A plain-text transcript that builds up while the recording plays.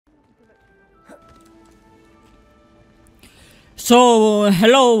So,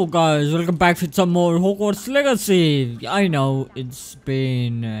 hello guys, welcome back with some more Hogwarts Legacy. I know it's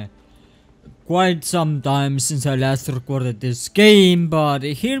been quite some time since I last recorded this game, but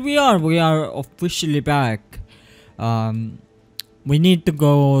here we are officially back. We need to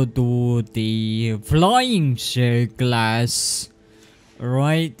go to the flying class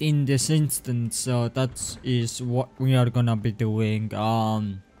right in this instance, so that is what we are gonna be doing.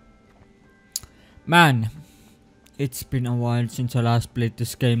 Man, it's been a while since I last played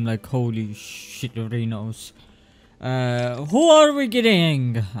this game, like holy shit, Renos. Who are we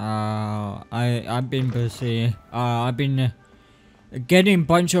getting? I've been busy. I've been getting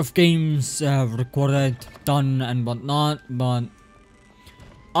bunch of games recorded, done and whatnot, but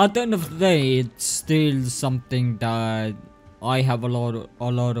at the end of the day, it's still something that I have a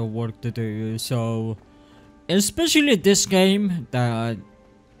lot of work to do. So, especially this game that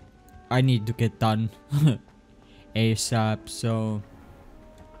I need to get done ASAP. So,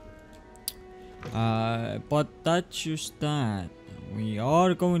 but that's just that. We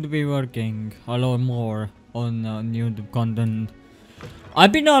are going to be working a lot more on new content.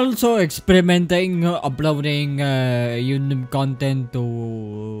 I've been also experimenting uploading YouTube content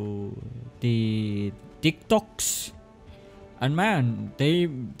to the TikToks, and man,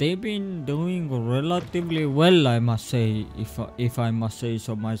 they've been doing relatively well, I must say, if I must say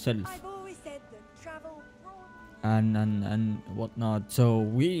so myself. I've always said that travel And whatnot. So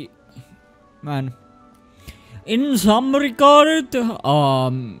we, man, in some regard,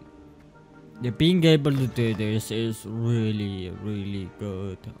 being able to do this is really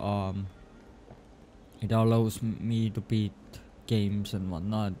good. It allows me to beat games and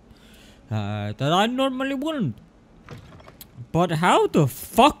whatnot that I normally wouldn't. But how the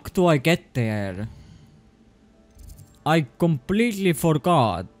fuck do I get there? I completely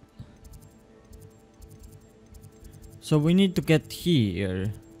forgot. So we need to get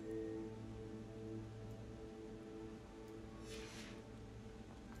here.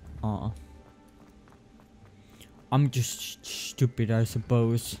 I'm just stupid, I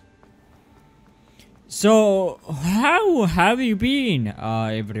suppose. So, how have you been,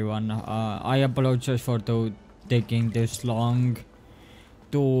 everyone? I apologize for taking this long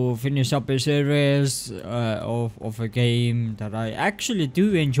to finish up a series of a game that I actually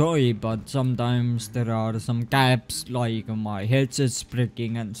do enjoy, but sometimes there are some gaps, like my headset's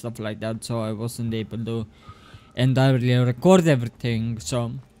breaking and stuff like that, so I wasn't able to entirely record everything.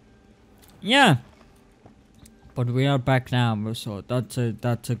 So yeah, but we are back now, so that's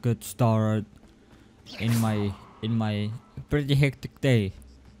a good start in my pretty hectic day,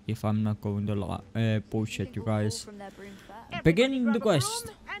 if I'm not going to bullshit you guys. Begin the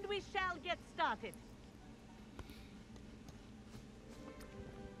quest. And we shall get started.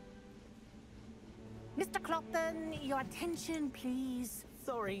 Mr. Clopton, your attention, please.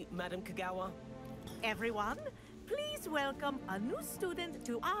 Sorry, Madam Kagawa. Everyone, please welcome a new student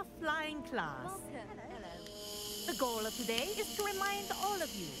to our flying class. The goal of today is to remind all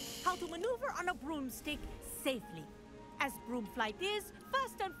of you how to maneuver on a broomstick safely, as broom flight is,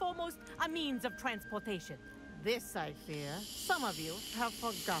 first and foremost, a means of transportation. This, I fear, some of you have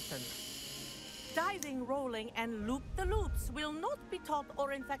forgotten. Diving, rolling, and loop-the-loops will not be taught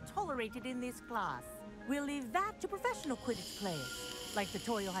or in fact tolerated in this class. We'll leave that to professional Quidditch players, like the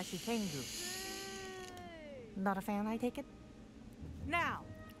Toyohashi Tengu. Not a fan, I take it? Now,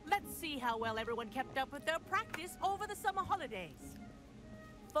 let's see how well everyone kept up with their practice over the summer holidays.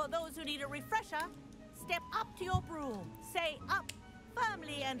 For those who need a refresher, step up to your broom, say up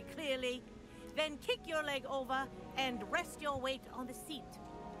firmly and clearly, then kick your leg over and rest your weight on the seat.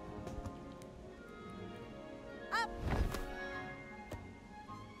 Up!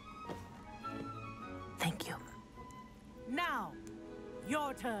 Thank you. Now,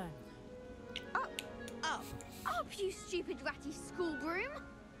 your turn. Up, you stupid ratty school broom.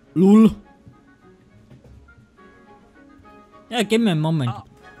 Lol. Yeah, give me a moment.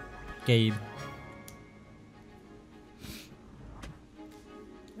 Gabe.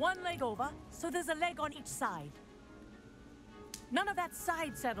 One leg over, so there's a leg on each side. None of that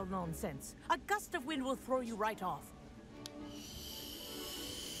side saddle nonsense. A gust of wind will throw you right off.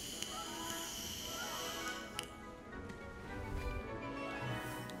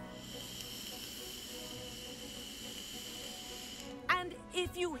 And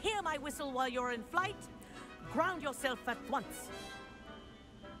if you hear my whistle while you're in flight, ground yourself at once.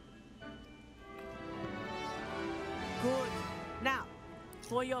 Good. Now,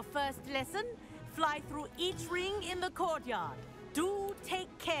 for your first lesson, fly through each ring in the courtyard. Do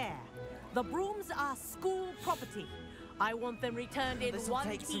take care. The brooms are school property. I want them returned in This'll one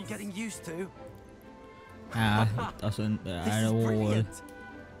take piece. some getting used to. It doesn't This at is all. brilliant.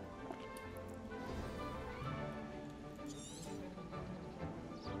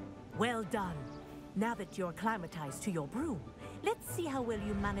 Well done. Now that you're acclimatized to your broom, let's see how well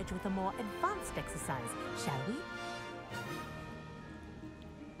you manage with a more advanced exercise, shall we?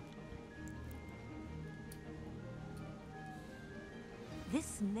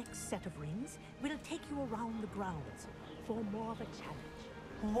 This next set of rings will take you around the grounds for more of a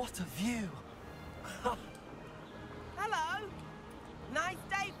challenge. What a view. Hello. Nice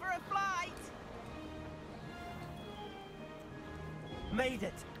day for a flight. Made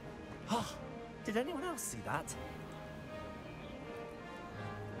it. Oh, did anyone else see that?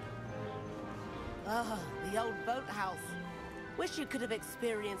 Ah, the old boathouse. Wish you could have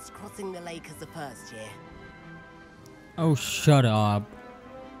experienced crossing the lake as a first year. Oh, shut up.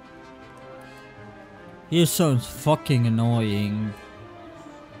 He sounds fucking annoying.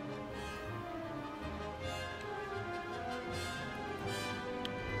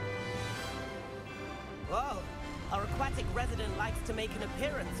 Whoa, our aquatic resident likes to make an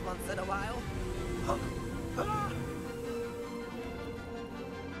appearance once in a while. Ah!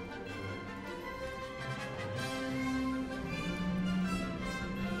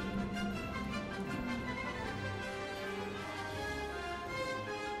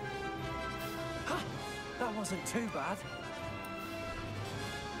 That wasn't too bad.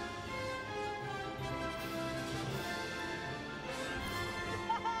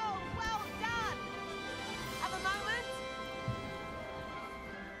 Oh, well done! Have a moment?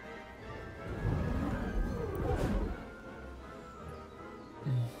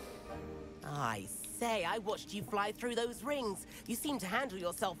 I say, I watched you fly through those rings. You seem to handle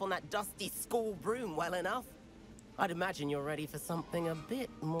yourself on that dusty school broom well enough. I'd imagine you're ready for something a bit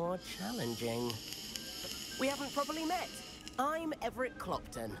more challenging. We haven't properly met. I'm Everett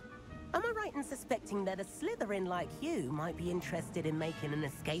Clopton. Am I right in suspecting that a Slytherin like you might be interested in making an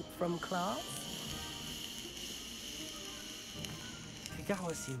escape from class?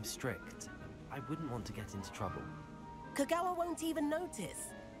 Kagawa seems strict. I wouldn't want to get into trouble. Kagawa won't even notice.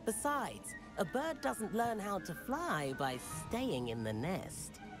 Besides, a bird doesn't learn how to fly by staying in the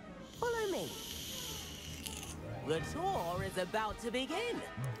nest. Follow me. The tour is about to begin.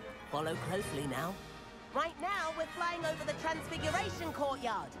 Follow closely now. Right now, we're flying over the Transfiguration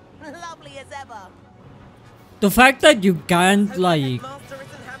Courtyard. Lovely as ever. The fact that you can't Hope the like... headmaster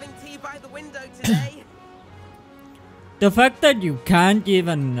isn't having tea by the window today. The fact that you can't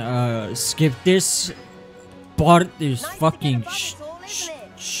even skip this part is Nice to fucking get above it all, isn't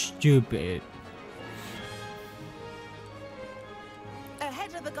it? stupid.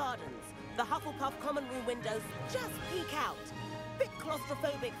 Ahead of the gardens, the Hufflepuff common room windows just peek out. Bit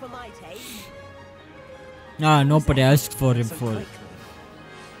claustrophobic for my taste. Ah, nobody asked for him So for. quickly.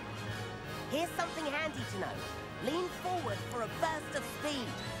 Here's something handy to know. Lean forward for a burst of speed.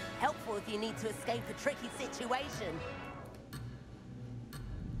 Helpful if you need to escape a tricky situation.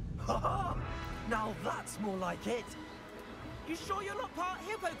 Now that's more like it. You sure you're not part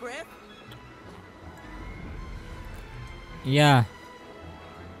hippogriff? Yeah.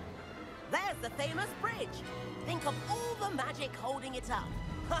 There's the famous bridge. Think of all the magic holding it up.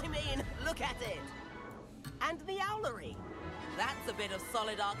 I mean, look at it. And the owlery. That's a bit of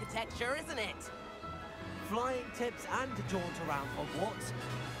solid architecture, isn't it? Flying tips and a jaunt around Hogwarts.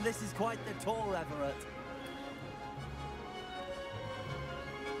 This is quite the tour, Everett.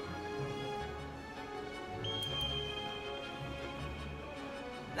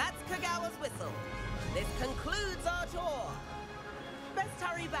 That's Kagawa's whistle. This concludes our tour. Best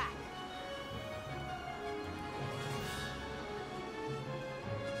hurry back.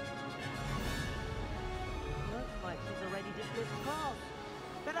 Looks like she's already dismissed class.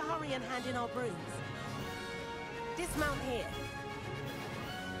 Better hurry and hand in our brooms. Dismount here.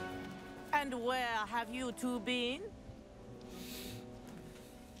 And where have you two been?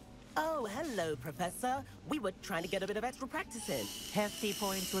 Oh, hello, Professor. We were trying to get a bit of extra practice in. Hefty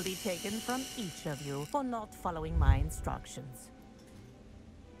points will be taken from each of you for not following my instructions.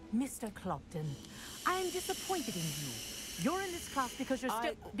 Mr. Clopton, I'm disappointed in you. You're in this class because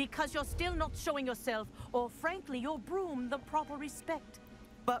you're still not showing yourself, or frankly, your broom the proper respect.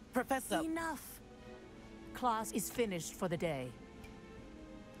 But, Professor... Enough. Class is finished for the day.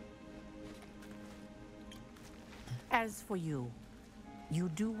 As for you, you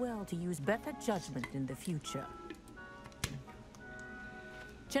do well to use better judgment in the future.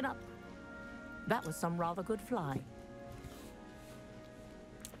 Chin up. That was some rather good flying.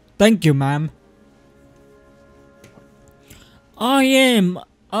 Thank you, ma'am. I am,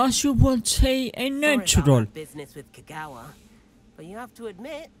 as you would say, a Sorry about natural. our business with Kagawa, but you have to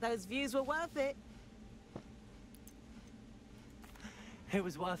admit those views were worth it. It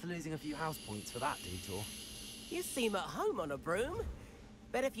was worth losing a few house points for that detour. You seem at home on a broom.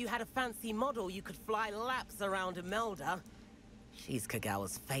 Bet if you had a fancy model, you could fly laps around Imelda. She's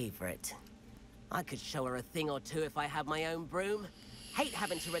Kagawa's favorite. I could show her a thing or two if I had my own broom. Hate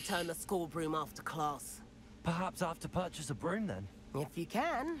having to return the school broom after class. Perhaps I have to purchase a broom then? If you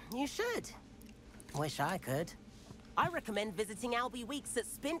can, you should. Wish I could. I recommend visiting Albie Weeks at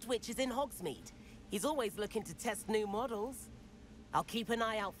Spintwitches in Hogsmeade. He's always looking to test new models. I'll keep an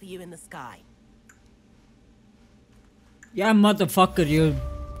eye out for you in the sky. Yeah, motherfucker, you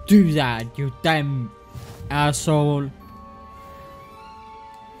do that, you damn asshole.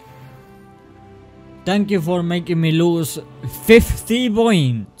 Thank you for making me lose 50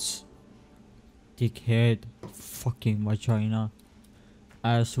 points. Dickhead. Fucking vagina.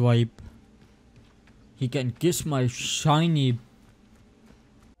 Asswipe. He can kiss my shiny.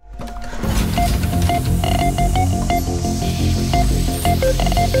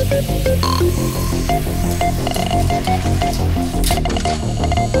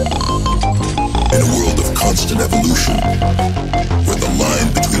 In a world of constant evolution, where the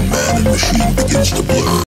line between man and machine begins to blur,